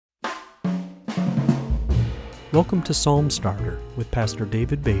Welcome to Psalm Starter with Pastor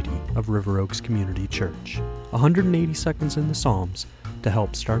David Beatty of River Oaks Community Church. 180 seconds in the Psalms to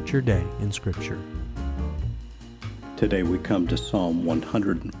help start your day in Scripture. Today we come to Psalm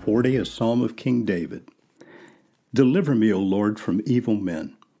 140, a psalm of King David. Deliver me, O Lord, from evil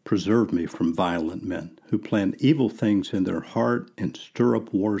men. Preserve me from violent men, who plan evil things in their heart and stir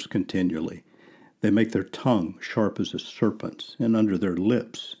up wars continually. They make their tongue sharp as a serpent's, and under their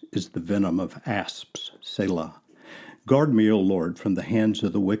lips is the venom of asps. Selah. Guard me, O Lord, from the hands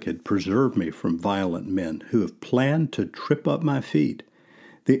of the wicked. Preserve me from violent men, who have planned to trip up my feet.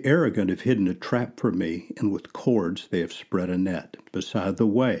 The arrogant have hidden a trap for me, and with cords they have spread a net. Beside the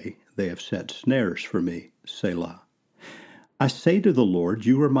way they have set snares for me. Selah. I say to the Lord,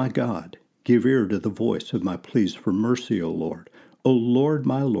 You are my God. Give ear to the voice of my pleas for mercy, O Lord. O Lord,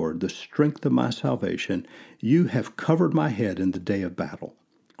 my Lord, the strength of my salvation, You have covered my head in the day of battle.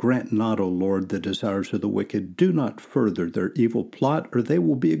 Grant not, O Lord, the desires of the wicked. Do not further their evil plot, or they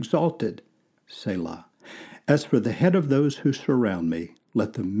will be exalted. Selah. As for the head of those who surround me,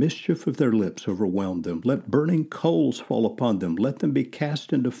 let the mischief of their lips overwhelm them. Let burning coals fall upon them. Let them be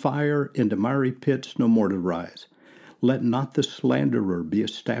cast into fire, into miry pits, no more to rise. Let not the slanderer be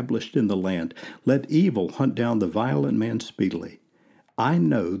established in the land. Let evil hunt down the violent man speedily. I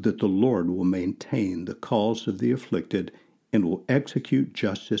know that the Lord will maintain the cause of the afflicted and will execute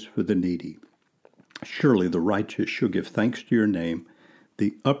justice for the needy. Surely the righteous shall give thanks to Your name.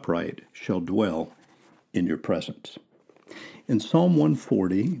 The upright shall dwell in Your presence. In Psalm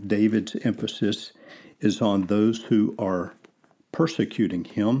 140, David's emphasis is on those who are persecuting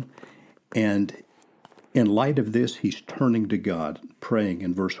him, and in light of this, he's turning to God, praying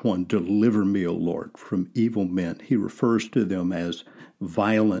in verse 1, Deliver me, O Lord, from evil men. He refers to them as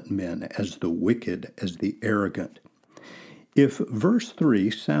violent men, as the wicked, as the arrogant. If verse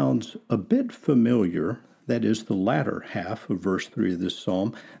 3 sounds a bit familiar, that is the latter half of verse 3 of this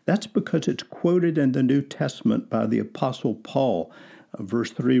psalm, that's because it's quoted in the New Testament by the Apostle Paul.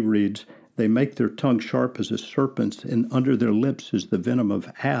 Verse 3 reads, They make their tongue sharp as a serpent's, and under their lips is the venom of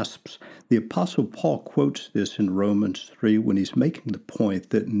asps. The Apostle Paul quotes this in Romans 3 when he's making the point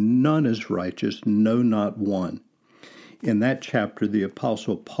that none is righteous, no, not one. In that chapter, the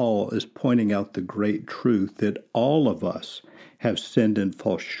Apostle Paul is pointing out the great truth that all of us have sinned and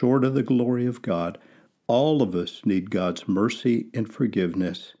fall short of the glory of God. All of us need God's mercy and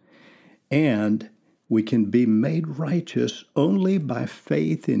forgiveness, and we can be made righteous only by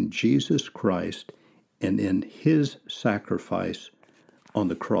faith in Jesus Christ and in His sacrifice on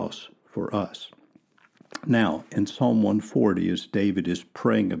the cross for us. Now, in Psalm 140, as David is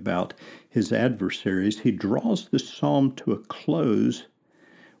praying about his adversaries, he draws the psalm to a close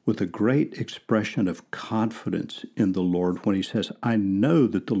with a great expression of confidence in the Lord when he says, I know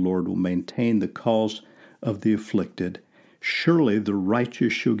that the Lord will maintain the cause of the afflicted. Surely the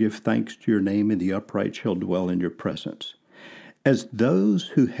righteous shall give thanks to Your name, and the upright shall dwell in Your presence. As those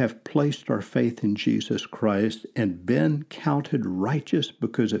who have placed our faith in Jesus Christ and been counted righteous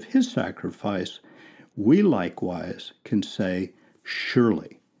because of His sacrifice, we likewise can say,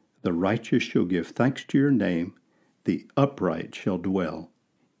 Surely the righteous shall give thanks to Your name, the upright shall dwell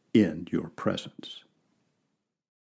in Your presence.